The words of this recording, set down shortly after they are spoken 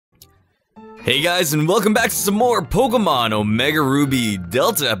Hey guys, and welcome back to some more Pokemon Omega Ruby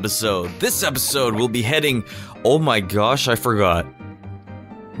Delta episode. This episode we'll be heading... Oh my gosh, I forgot.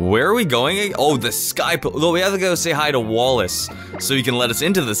 Where are we going? Oh, the Sky Pillar. Though we have to go say hi to Wallace so he can let us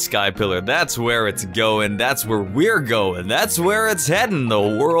into the Sky Pillar. That's where it's going. That's where we're going. That's where it's heading, the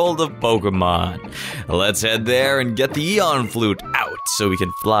world of Pokemon. Let's head there and get the Eon Flute out so we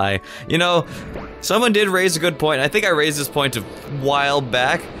can fly. You know, someone did raise a good point. I think I raised this point a while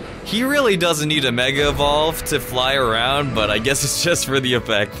back. He really doesn't need a Mega Evolve to fly around, but I guess it's just for the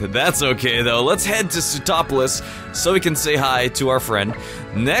effect. That's okay though. Let's head to Sootopolis so we can say hi to our friend.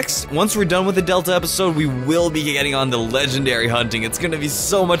 Next, once we're done with the Delta episode, we will be getting on the legendary hunting. It's gonna be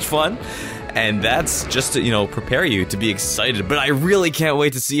so much fun. And that's just to, you know, prepare you to be excited. But I really can't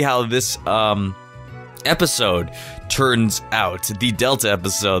wait to see how this, episode turns out. The Delta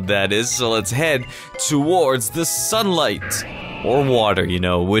episode, that is. So let's head towards the sunlight. Or water, you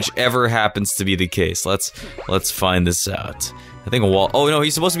know, whichever happens to be the case. Let's find this out. I think oh no,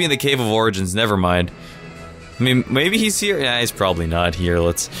 he's supposed to be in the Cave of Origins, never mind. I mean, maybe he's here? Yeah, he's probably not here.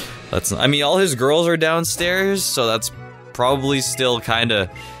 Let's I mean, all his girls are downstairs, so that's probably still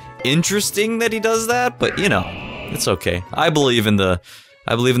kinda interesting that he does that, but you know, it's okay. I believe in the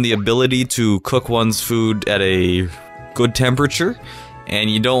ability to cook one's food at a good temperature.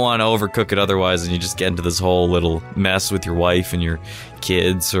 And you don't want to overcook it otherwise, and you just get into this whole little mess with your wife and your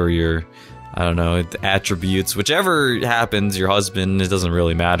kids, or your, I don't know, attributes. Whichever happens, your husband, it doesn't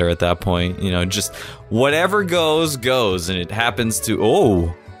really matter at that point. You know, just whatever goes, goes. And it happens to,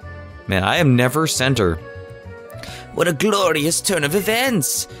 oh, man, I am never center. What a glorious turn of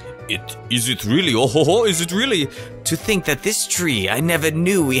events. Is it really? Oh ho ho, is it really? To think that this tree, I never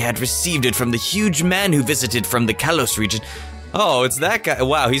knew we had received it from the huge man who visited from the Kalos region. Oh, it's that guy.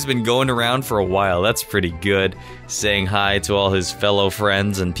 Wow, he's been going around for a while. That's pretty good. Saying hi to all his fellow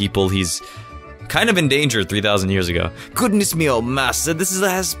friends and people he's kind of endangered 3,000 years ago. Goodness me, oh master, this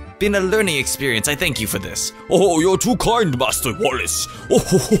has been a learning experience. I thank you for this. Oh, you're too kind, Master Wallace. Oh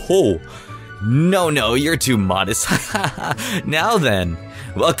ho ho ho. No, you're too modest. Now then.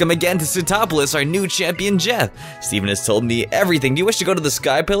 Welcome again to Sootopolis, our new champion, Jeff. Steven has told me everything. Do you wish to go to the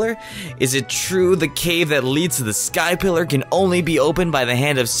Sky Pillar? Is it true the cave that leads to the Sky Pillar can only be opened by the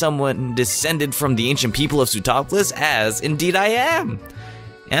hand of someone descended from the ancient people of Sootopolis? As indeed I am.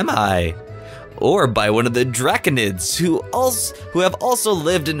 Am I? Or by one of the Draconids, who have also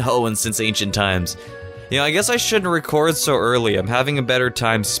lived in Hoenn since ancient times. You know, I guess I shouldn't record so early. I'm having a better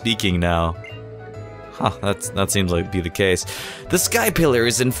time speaking now. Huh, that seems like to be the case. The Sky Pillar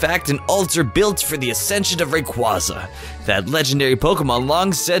is in fact an altar built for the ascension of Rayquaza, that legendary Pokemon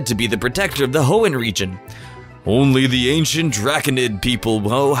long said to be the protector of the Hoenn region. Only the ancient Draconid people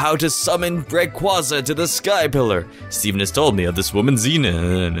know how to summon Rayquaza to the Sky Pillar. Steven has told me of this woman,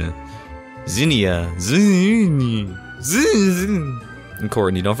 Zinnia. And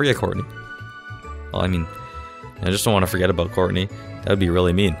Courtney, don't forget Courtney. Well, I mean, I just don't want to forget about Courtney. That would be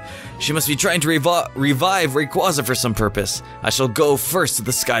really mean. She must be trying to revive Rayquaza for some purpose. I shall go first to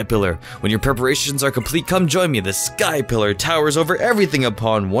the Sky Pillar. When your preparations are complete, come join me. The Sky Pillar towers over everything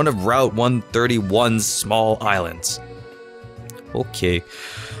upon one of Route 131's small islands. Okay.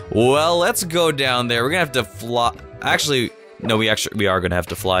 Well, let's go down there. We're gonna have to fly. Actually, no, we are gonna have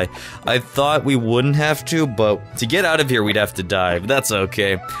to fly. I thought we wouldn't have to, but to get out of here, we'd have to dive. That's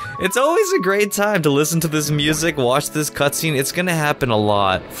okay. It's always a great time to listen to this music, watch this cutscene. It's gonna happen a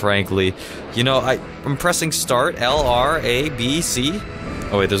lot, frankly. You know, I'm pressing start, L, R, A, B, C.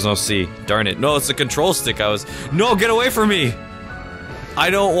 Oh wait, there's no C. Darn it. No, it's the control stick. No, get away from me!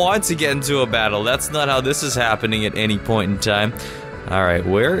 I don't want to get into a battle. That's not how this is happening at any point in time. Alright,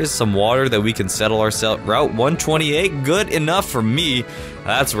 where is some water that we can settle ourselves? Route 128, good enough for me.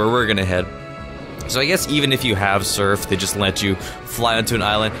 That's where we're gonna head. So I guess even if you have surf, they just let you fly onto an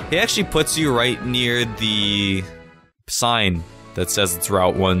island. It actually puts you right near the sign that says it's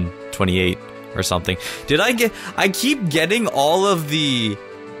Route 128 or something. I keep getting all of the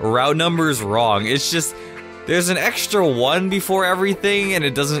route numbers wrong. It's just, there's an extra one before everything and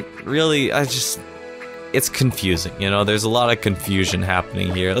it doesn't really, it's confusing, you know, there's a lot of confusion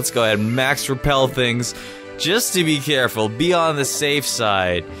happening here. Let's go ahead and max repel things, just to be careful, be on the safe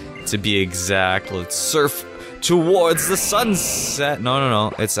side, to be exact. Let's surf towards the sunset.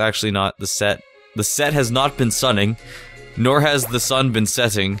 No, it's actually not the set. The set has not been sunning, nor has the sun been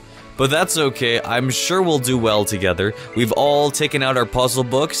setting, but that's okay, I'm sure we'll do well together. We've all taken out our puzzle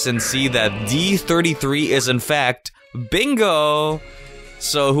books and see that D33 is in fact bingo!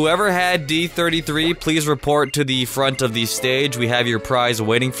 So whoever had D33, please report to the front of the stage. We have your prize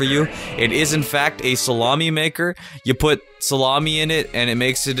waiting for you. It is in fact a salami maker. You put salami in it and it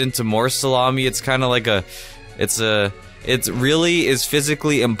makes it into more salami. It's kind of like it really is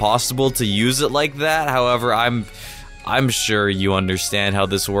physically impossible to use it like that. However, I'm sure you understand how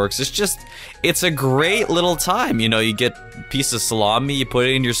this works. It's a great little time. You know, you get a piece of salami, you put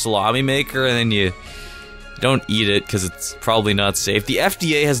it in your salami maker, and then you don't eat it because it's probably not safe. The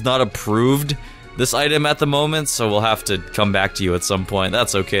FDA has not approved this item at the moment, so we'll have to come back to you at some point.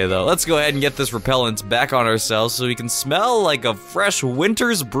 That's okay though. Let's go ahead and get this repellent back on ourselves so we can smell like a fresh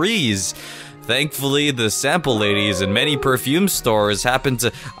winter's breeze. Thankfully, the sample ladies in many perfume stores happen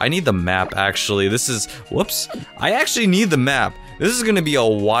to... I need the map, actually. Whoops. I actually need the map. This is gonna be a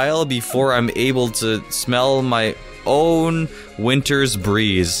while before I'm able to smell my own winter's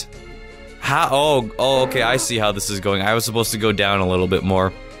breeze. Oh, okay, I see how this is going. I was supposed to go down a little bit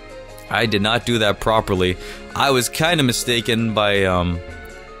more. I did not do that properly. I was kind of mistaken by,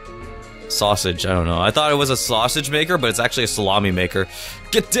 sausage, I don't know. I thought it was a sausage maker, but it's actually a salami maker.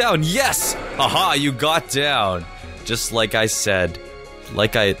 Get down, yes! Aha, you got down. Just like I said.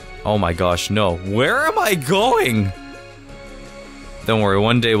 Oh my gosh, no. Where am I going? Don't worry,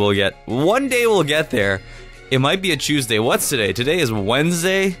 one day we'll get there. It might be a Tuesday. What's today? Today is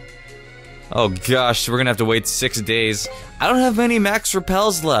Wednesday? Oh gosh, we're gonna have to wait 6 days. I don't have many max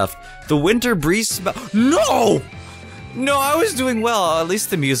repels left. The winter breeze smell- No! No, I was doing well. At least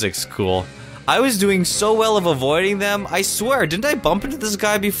the music's cool. I was doing so well of avoiding them. I swear, didn't I bump into this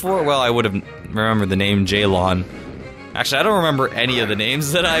guy before? Well, I would have remembered the name Jalon. Actually, I don't remember any of the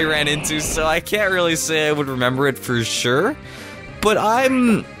names that I ran into, so I can't really say I would remember it for sure. But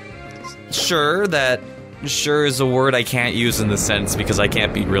I'm sure that sure is a word I can't use in this sentence because I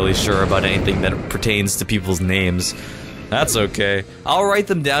can't be really sure about anything that pertains to people's names. That's okay. I'll write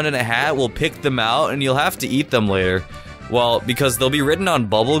them down in a hat, we'll pick them out, and you'll have to eat them later. Well, because they'll be written on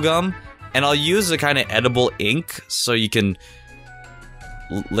bubblegum, and I'll use a kind of edible ink so you can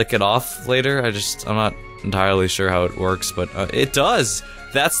lick it off later. I'm not entirely sure how it works, but it does.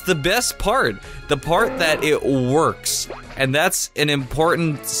 That's the best part. The part that it works. And that's an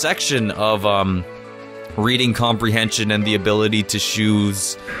important section of, reading comprehension and the ability to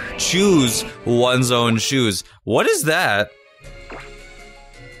choose one's own shoes. What is that?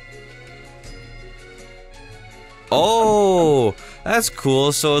 Oh, that's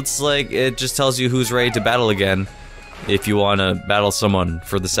cool. So it's like, it just tells you who's ready to battle again. If you want to battle someone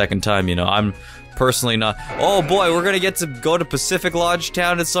for the second time, you know. I'm personally not. Oh boy, we're gonna get to go to Pacific Lodge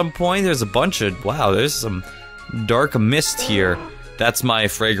Town at some point. There's a bunch of, wow, there's some dark mist here. That's my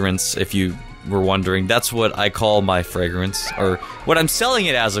fragrance, if you were wondering. That's what I call my fragrance, or what I'm selling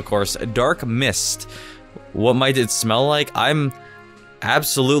it as, of course, a dark mist. What might it smell like? I'm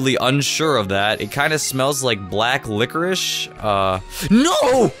absolutely unsure of that. It kind of smells like black licorice.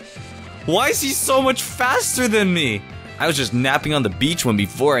 No! Why is he so much faster than me? I was just napping on the beach when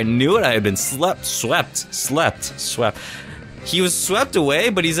before I knew it I had been swept. He was swept away,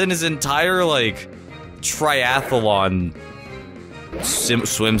 but he's in his entire, like, triathlon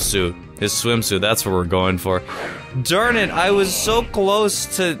swimsuit. His swimsuit, that's what we're going for. Darn it, I was so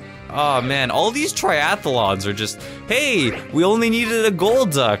close to... Oh man, all these triathlons are just... Hey, we only needed a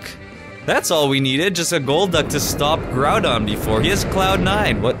gold duck. That's all we needed, just a gold duck to stop Groudon before. He has Cloud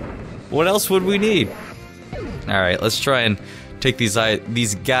 9. What else would we need? Alright, let's try and take these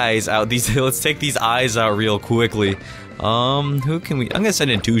guys out. Let's take these eyes out real quickly. Who can we... I'm gonna send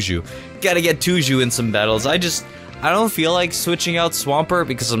in Tuju. Gotta get Tuju in some battles. I don't feel like switching out Swampert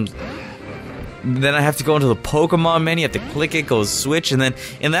because then I have to go into the Pokemon menu, have to click it, go switch, and then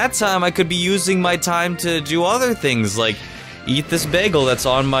in that time I could be using my time to do other things, like eat this bagel that's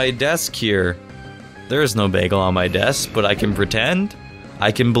on my desk here. There is no bagel on my desk, but I can pretend.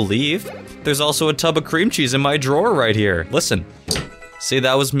 I can believe. There's also a tub of cream cheese in my drawer right here. Listen. See,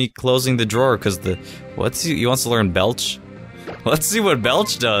 that was me closing the drawer because he wants to learn Belch? Let's see what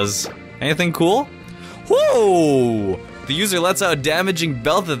Belch does. Anything cool? Whoa! The user lets out damaging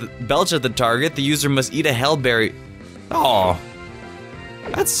belch at the target. The user must eat a hellberry. Oh,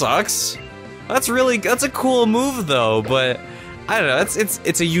 that sucks. That's a cool move though, but I don't know.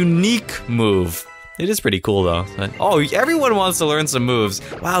 It's a unique move. It is pretty cool though. Oh, everyone wants to learn some moves.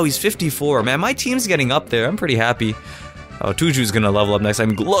 Wow, he's 54. Man, my team's getting up there. I'm pretty happy. Oh, Tuju's gonna level up next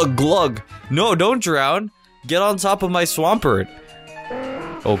time. Glug, glug. No, don't drown. Get on top of my Swampert.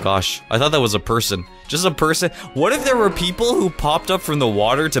 Oh gosh, I thought that was a person. Just a person? What if there were people who popped up from the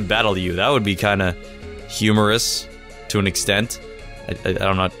water to battle you? That would be kinda humorous, to an extent.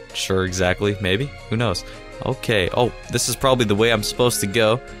 I'm not sure exactly, maybe? Who knows? Okay. Oh, this is probably the way I'm supposed to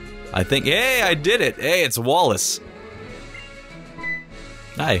go. I think. Hey, I did it. Hey, it's Wallace.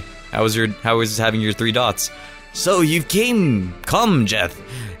 Hi. How was having your 3 dots? So you've come, Jeth.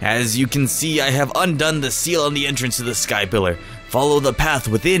 As you can see, I have undone the seal on the entrance to the Sky Pillar. Follow the path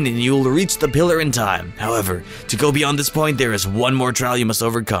within and you will reach the pillar in time. However, to go beyond this point, there is one more trial you must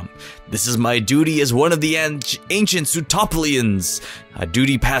overcome. This is my duty as one of the ancient Sutopolians, a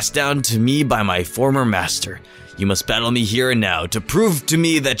duty passed down to me by my former master. You must battle me here and now to prove to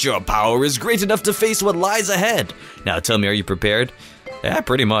me that your power is great enough to face what lies ahead. Now tell me, are you prepared? Yeah,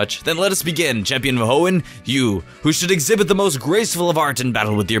 pretty much. Then let us begin, Champion Hoenn. You, who should exhibit the most graceful of art in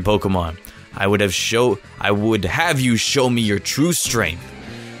battle with your Pokemon. I would have you show me your true strength.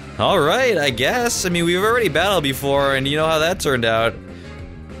 Alright, I guess. I mean, we've already battled before, and you know how that turned out.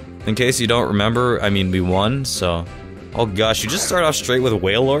 In case you don't remember, I mean, we won, so... Oh gosh, you just start off straight with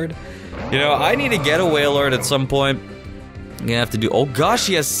Wailord? You know, I need to get a Wailord at some point. I'm gonna have to do... Oh gosh,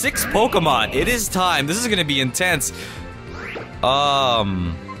 he has 6 Pokemon! It is time! This is gonna be intense.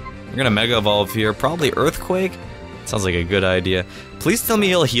 We're gonna Mega Evolve here. Probably Earthquake? Sounds like a good idea. Please tell me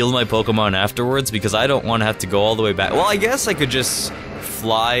he'll heal my Pokemon afterwards, because I don't want to have to go all the way back. Well, I guess I could just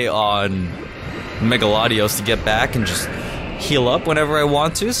fly on Megalodios to get back and just heal up whenever I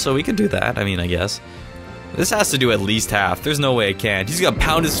want to, so we can do that, I mean, I guess. This has to do at least half. There's no way it can't. He's gonna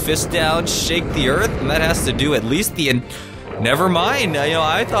pound his fist down, shake the earth, and that has to do at least the... Never mind, you know,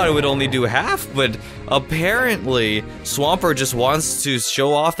 I thought it would only do half, but apparently Swampert just wants to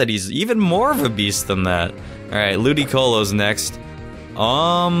show off that he's even more of a beast than that. Alright, Ludicolo's next.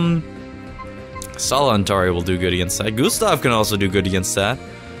 Solantari will do good against that. Gustav can also do good against that.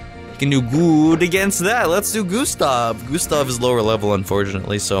 He can do good against that. Let's do Gustav. Gustav is lower level,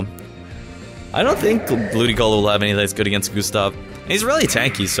 unfortunately, so... I don't think Ludicolo will have anything that's good against Gustav. He's really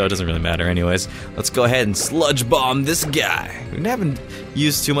tanky, so it doesn't really matter anyways. Let's go ahead and Sludge Bomb this guy. We haven't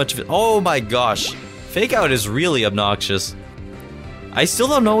used too much of it. Oh my gosh. Fake Out is really obnoxious. I still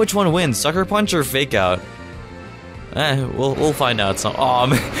don't know which one wins, Sucker Punch or Fake Out. We'll find out. So,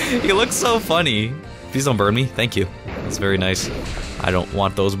 he looks so funny. Please don't burn me. Thank you. That's very nice. I don't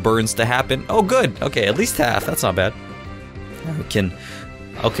want those burns to happen. Oh, good. Okay, at least half. That's not bad. We can...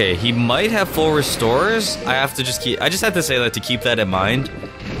 Okay, he might have full restores. I just have to say that to keep that in mind.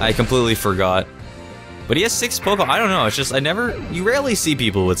 I completely forgot. But he has 6 Pokemon. I don't know, it's just, you rarely see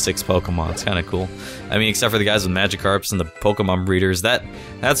people with 6 Pokemon. It's kind of cool. I mean, except for the guys with Magikarps and the Pokemon breeders. That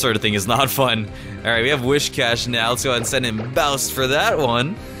sort of thing is not fun. Alright, we have Wishcash now. Let's go ahead and send in Boust for that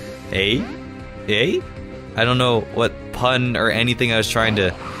one. Hey? I don't know what pun or anything I was trying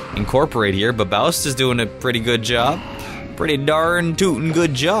to incorporate here, but Boust is doing a pretty good job. Pretty darn tootin'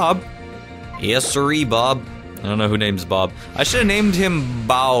 good job. Yes, sirree, Bob. I don't know who names Bob. I should have named him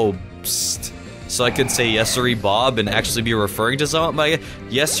Boust, so I could say yes, sirree, Bob, and actually be referring to someone by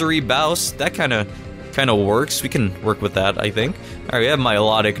yes, sirree, Boust. That kind of works. We can work with that, I think. All right, we have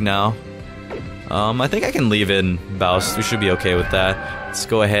Milotic now. I think I can leave in Boust. We should be okay with that. Let's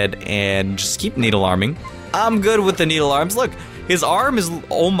go ahead and just keep Needle Arming. I'm good with the Needle Arms. Look, his arm is...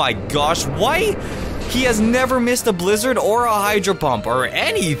 Oh my gosh, why? He has never missed a Blizzard or a Hydro Pump, or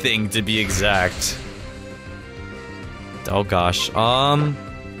anything to be exact. Oh gosh, who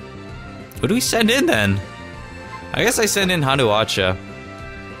do we send in then? I guess I send in Hanuacha.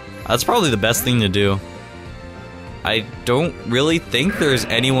 That's probably the best thing to do. I don't really think there's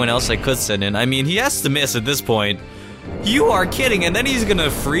anyone else I could send in. I mean, he has to miss at this point. You are kidding, and then he's gonna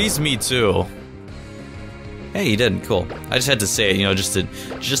freeze me too. Hey, he didn't, cool. I just had to say it, you know, just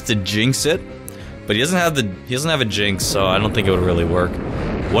to jinx it. But he doesn't have a jinx, so I don't think it would really work.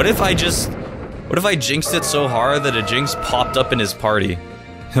 What if I jinxed it so hard that a jinx popped up in his party?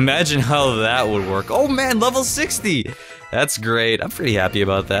 Imagine how that would work. Oh man, level 60! That's great. I'm pretty happy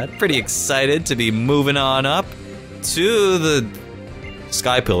about that. Pretty excited to be moving on up to the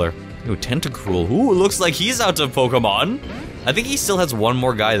Sky Pillar. Ooh, Tentacruel. Ooh, looks like he's out of Pokemon. I think he still has one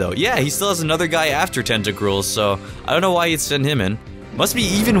more guy though. Yeah, he still has another guy after Tentacruel, so I don't know why he'd send him in. Must be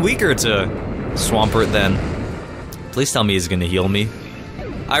even weaker to Swampert then. Please tell me he's gonna heal me.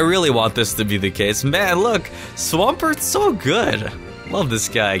 I really want this to be the case. Man, look, Swampert's so good. Love this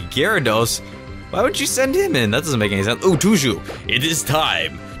guy. Gyarados. Why would you send him in? That doesn't make any sense. Ooh, Tuju. It is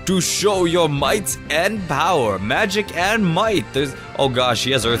time to show your might and power. Magic and might. Oh gosh,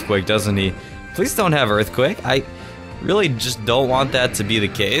 he has Earthquake, doesn't he? Please don't have Earthquake. I really just don't want that to be the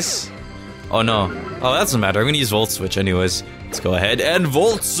case. Oh no. Oh, that doesn't matter. I'm gonna use Volt Switch anyways. Let's go ahead and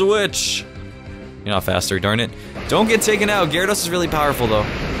Volt Switch. You're not faster, darn it. Don't get taken out. Gyarados is really powerful, though.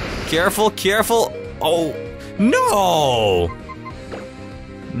 Careful, careful. Oh, no!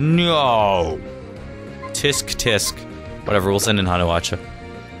 No. Tisk tisk. Whatever, we'll send in Hanawacha.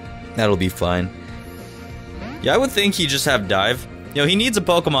 That'll be fine. Yeah, I would think he'd just have dive. You know, he needs a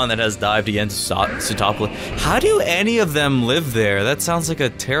Pokemon that has dive to get into Sootopolis. How do any of them live there? That sounds like a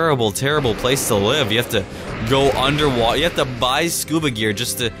terrible, terrible place to live. You have to go underwater. You have to buy scuba gear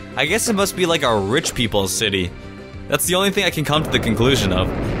just to... I guess it must be like a rich people's city. That's the only thing I can come to the conclusion of.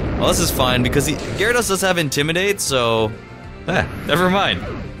 Well, this is fine because Gyarados does have Intimidate, so... never mind.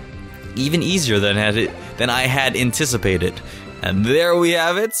 Even easier than I had anticipated. And there we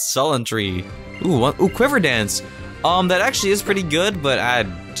have it, Sullentree. Ooh, Quiver Dance. That actually is pretty good, but I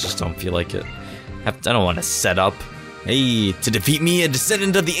just don't feel like it. I don't want to set up. Hey, to defeat me, a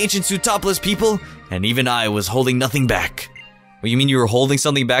descendant of the ancient Sootopolis people, and even I was holding nothing back. What, you mean you were holding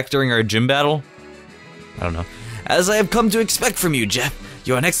something back during our gym battle? I don't know. As I have come to expect from you, Jeff,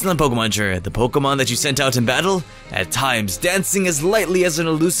 you're an excellent Pokemon trainer. The Pokemon that you sent out in battle, at times dancing as lightly as an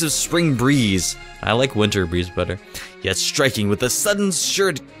elusive spring breeze. I like winter breeze better. Yet striking with a sudden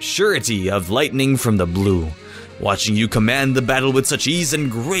surety of lightning from the blue. Watching you command the battle with such ease and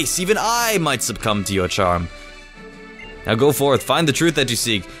grace, even I might succumb to your charm. Now go forth, find the truth that you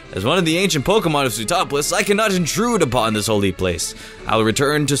seek. As one of the ancient Pokemon of Sootopolis, I cannot intrude upon this holy place. I will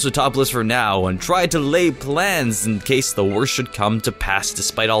return to Sootopolis for now and try to lay plans in case the worst should come to pass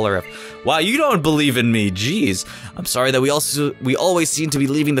despite all our efforts. Wow, you don't believe in me, jeez. I'm sorry that we always seem to be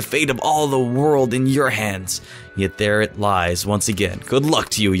leaving the fate of all the world in your hands. Yet there it lies once again. Good luck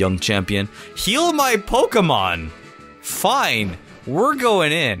to you, young champion. Heal my Pokemon! Fine, we're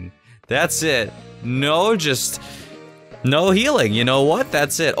going in. That's it. No healing, you know what?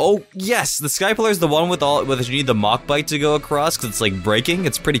 That's it. Oh, yes, the Sky Pillar is the one with you need the Mach Bite to go across, because it's like breaking.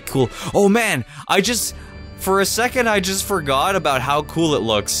 It's pretty cool. Oh man, for a second, I just forgot about how cool it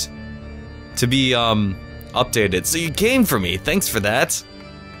looks to be, updated. So you came for me, thanks for that.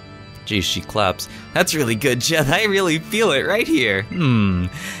 Geez, she claps. That's really good, Jeff. I really feel it right here.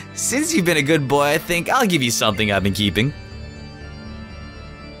 Since you've been a good boy, I think I'll give you something I've been keeping.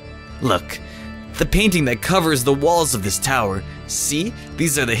 Look. The painting that covers the walls of this tower. See?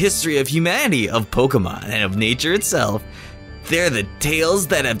 These are the history of humanity, of Pokemon, and of nature itself. They're the tales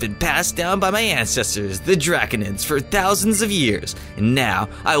that have been passed down by my ancestors, the Draconids, for thousands of years. And now,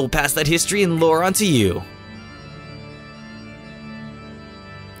 I will pass that history and lore onto you.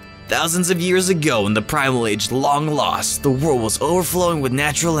 Thousands of years ago, in the Primal Age long lost, the world was overflowing with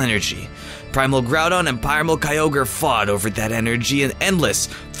natural energy. Primal Groudon and Primal Kyogre fought over that energy in endless,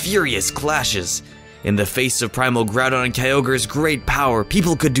 furious clashes. In the face of Primal Groudon and Kyogre's great power,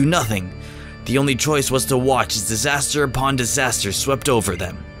 people could do nothing. The only choice was to watch as disaster upon disaster swept over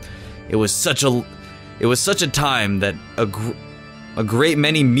them. It was such a time that a great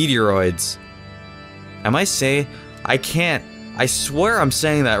many meteoroids. I swear I'm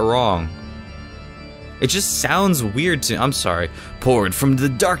saying that wrong. It just sounds weird to me. I'm sorry. Poured from the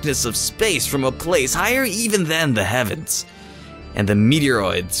darkness of space from a place higher even than the heavens. And the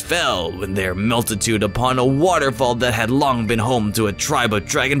meteoroids fell in their multitude upon a waterfall that had long been home to a tribe of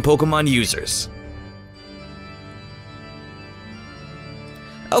dragon Pokemon users.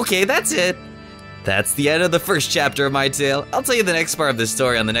 Okay, that's it. That's the end of the first chapter of my tale. I'll tell you the next part of this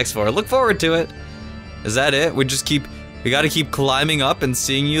story on the next floor. Look forward to it. Is that it? We gotta keep climbing up and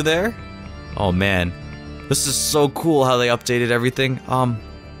seeing you there? Oh man. This is so cool how they updated everything.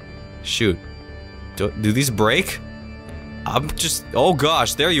 Shoot. Do these break? Oh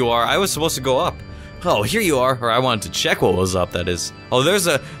gosh, there you are. I was supposed to go up. Oh, here you are. Or I wanted to check what was up, that is. Oh,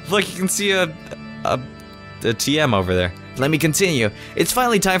 look, you can see a TM over there. Let me continue. It's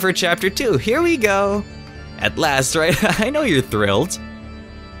finally time for chapter 2. Here we go. At last, right? I know you're thrilled.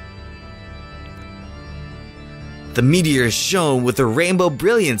 The meteors shone with a rainbow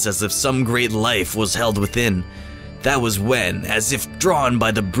brilliance as if some great life was held within. That was when, as if drawn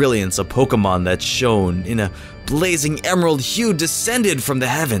by the brilliance, a Pokemon that shone in a blazing emerald hue descended from the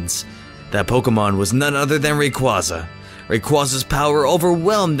heavens. That Pokemon was none other than Rayquaza. Rayquaza's power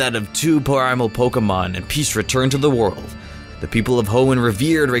overwhelmed that of 2 primal Pokemon, and peace returned to the world. The people of Hoenn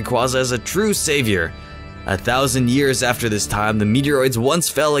revered Rayquaza as a true savior. 1,000 years after this time, the meteoroids once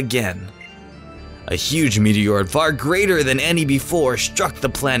fell again. A huge meteor, far greater than any before, struck the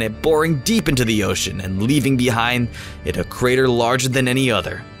planet, boring deep into the ocean and leaving behind it a crater larger than any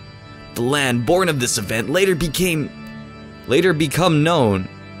other. The land born of this event later become known.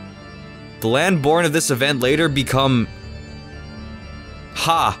 The land born of this event later become.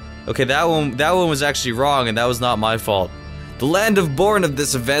 Ha! Okay, that one was actually wrong, and that was not my fault. The land born of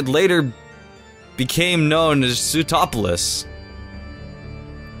this event later became known as Sootopolis.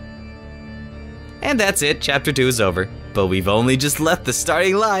 And that's it, chapter 2 is over. But we've only just left the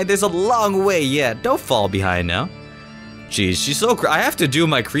starting line. There's a long way yet. Don't fall behind now. Jeez, she's so I have to do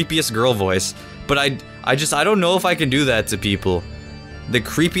my creepiest girl voice, but I don't know if I can do that to people. The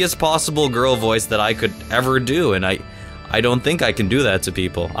creepiest possible girl voice that I could ever do, and I don't think I can do that to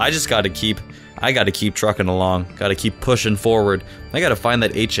people. I gotta keep trucking along. Gotta keep pushing forward. I gotta find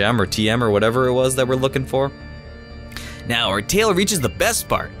that HM or TM or whatever it was that we're looking for. Now our tale reaches the best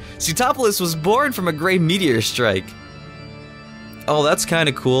part. Pseutopolis was born from a great meteor strike. Oh, that's kind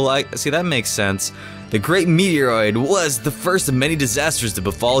of cool. I see, that makes sense. The great meteoroid was the first of many disasters to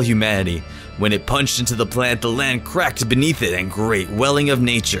befall humanity. When it punched into the planet, the land cracked beneath it, and great welling of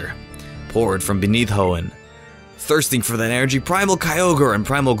nature poured from beneath Hoenn. Thirsting for that energy, Primal Kyogre and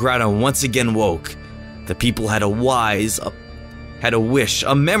Primal Groudon once again woke. The people had a wish,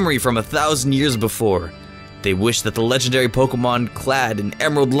 a memory from 1,000 years before. They wished that the legendary Pokemon clad in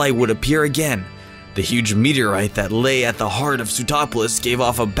emerald light would appear again. The huge meteorite that lay at the heart of Pseutopolis gave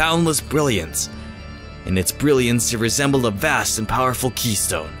off a boundless brilliance. In its brilliance, it resembled a vast and powerful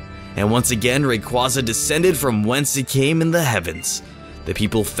keystone. And once again, Rayquaza descended from whence it came in the heavens. The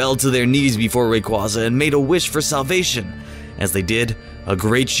people fell to their knees before Rayquaza and made a wish for salvation. As they did, a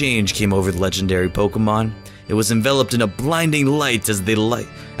great change came over the legendary Pokemon. It was enveloped in a blinding light. As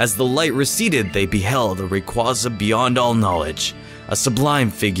the light receded, they beheld a Rayquaza beyond all knowledge. A sublime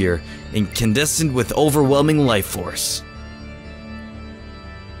figure, incandescent with overwhelming life force.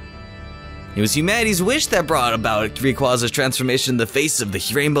 It was humanity's wish that brought about Rayquaza's transformation in the face of the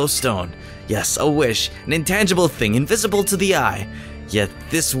Rainbow Stone. Yes, a wish, an intangible thing, invisible to the eye. Yet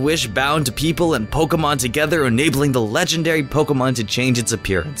this wish bound to people and Pokemon together, enabling the legendary Pokemon to change its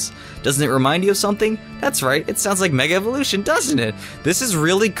appearance. Doesn't it remind you of something? That's right, it sounds like Mega Evolution, doesn't it? This is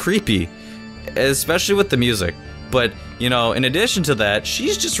really creepy, especially with the music. But, you know, in addition to that,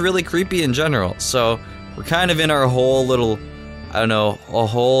 she's just really creepy in general. So, we're kind of in our whole little, I don't know, a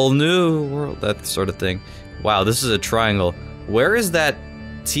whole new world, that sort of thing. Wow, this is a triangle. Where is that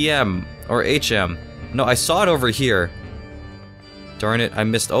TM or HM? No, I saw it over here. Darn it, I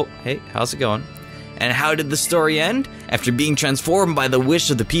missed. Oh, hey, how's it going? And how did the story end? After being transformed by the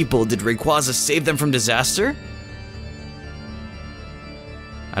wish of the people, did Rayquaza save them from disaster?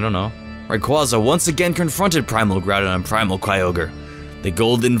 I don't know. Rayquaza once again confronted Primal Groudon and Primal Kyogre. The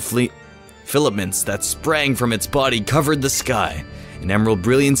golden filaments that sprang from its body covered the sky. An emerald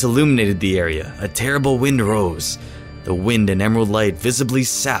brilliance illuminated the area. A terrible wind rose. The wind and emerald light visibly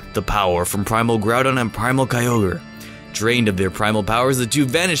sapped the power from Primal Groudon and Primal Kyogre. Drained of their primal powers, the two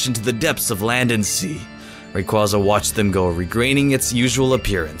vanished into the depths of land and sea. Rayquaza watched them go, regaining its usual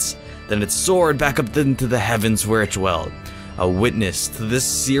appearance. Then it soared back up into the heavens where it dwelled. A witness to this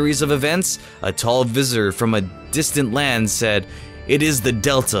series of events, a tall visitor from a distant land said, "It is the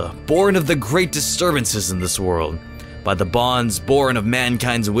Delta, born of the great disturbances in this world. By the bonds born of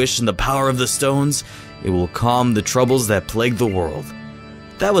mankind's wish and the power of the stones, it will calm the troubles that plague the world."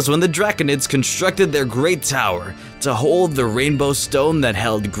 That was when the Draconids constructed their great tower to hold the Rainbow Stone that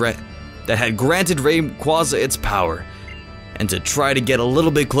had granted Rayquaza its power, and to try to get a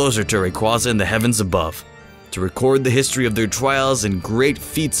little bit closer to Rayquaza in the heavens above. To record the history of their trials and great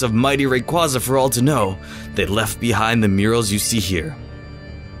feats of mighty Rayquaza for all to know, they left behind the murals you see here.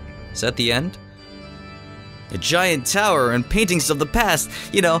 Is that the end? A giant tower and paintings of the past.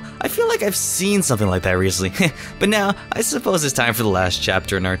 You know, I feel like I've seen something like that recently. But now, I suppose it's time for the last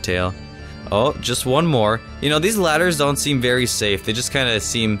chapter in our tale. Oh, just one more. You know, these ladders don't seem very safe. They just kind of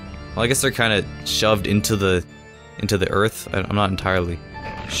seem, well, I guess they're kind of shoved into the earth. I'm not entirely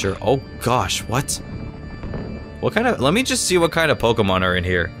sure. Oh gosh, what? What kind of, let me just see what kind of Pokemon are in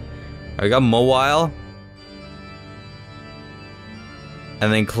here. I got Mawile.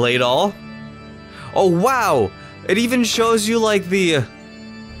 And then Claydol. Oh wow! It even shows you like the...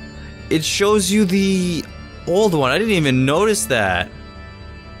 It shows you the old one. I didn't even notice that.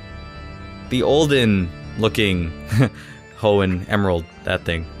 The olden looking Hoenn Emerald, that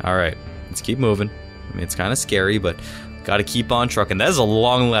thing. Alright, let's keep moving. I mean, it's kind of scary, but gotta keep on trucking. That is a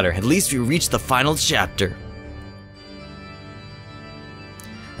long letter. At least we reached the final chapter.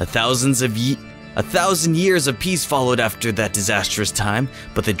 1,000 years of peace followed after that disastrous time,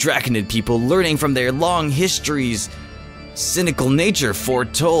 but the Draconid people, learning from their long history's cynical nature,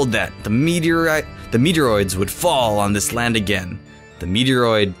 foretold that the meteoroids would fall on this land again. The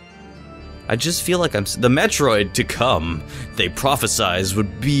meteoroid... I just feel like the Metroid to come, they prophesied,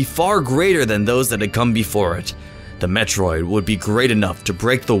 would be far greater than those that had come before it. The Metroid would be great enough to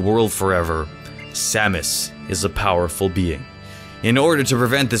break the world forever. Samus is a powerful being. In order to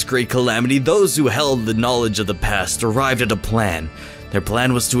prevent this great calamity, those who held the knowledge of the past arrived at a plan. Their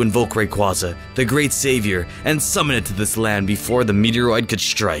plan was to invoke Rayquaza, the great savior, and summon it to this land before the meteoroid could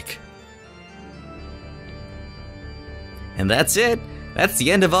strike. And that's it. That's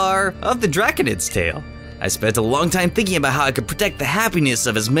the end of the Draconid's tale. I spent a long time thinking about how I could protect the happiness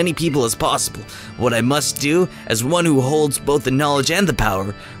of as many people as possible. What I must do, as one who holds both the knowledge and the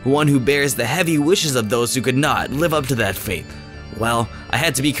power, one who bears the heavy wishes of those who could not live up to that fate. Well, I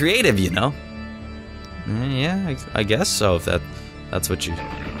had to be creative, you know? Yeah, I guess so, if that's what you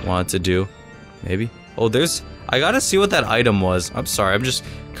wanted to do. Maybe. Oh, I gotta see what that item was. I'm sorry, I'm just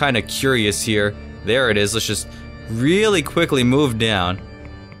kind of curious here. There it is. Let's just really quickly move down.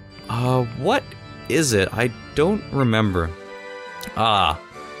 What is it? I don't remember.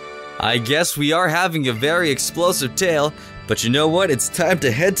 I guess we are having a very explosive tale, but you know what? It's time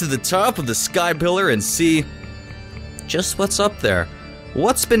to head to the top of the sky pillar and see just what's up there.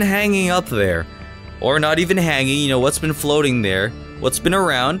 What's been hanging up there? Or not even hanging, you know, what's been floating there? What's been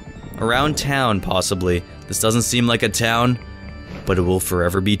around town, possibly. This doesn't seem like a town, but it will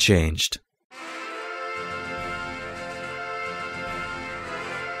forever be changed.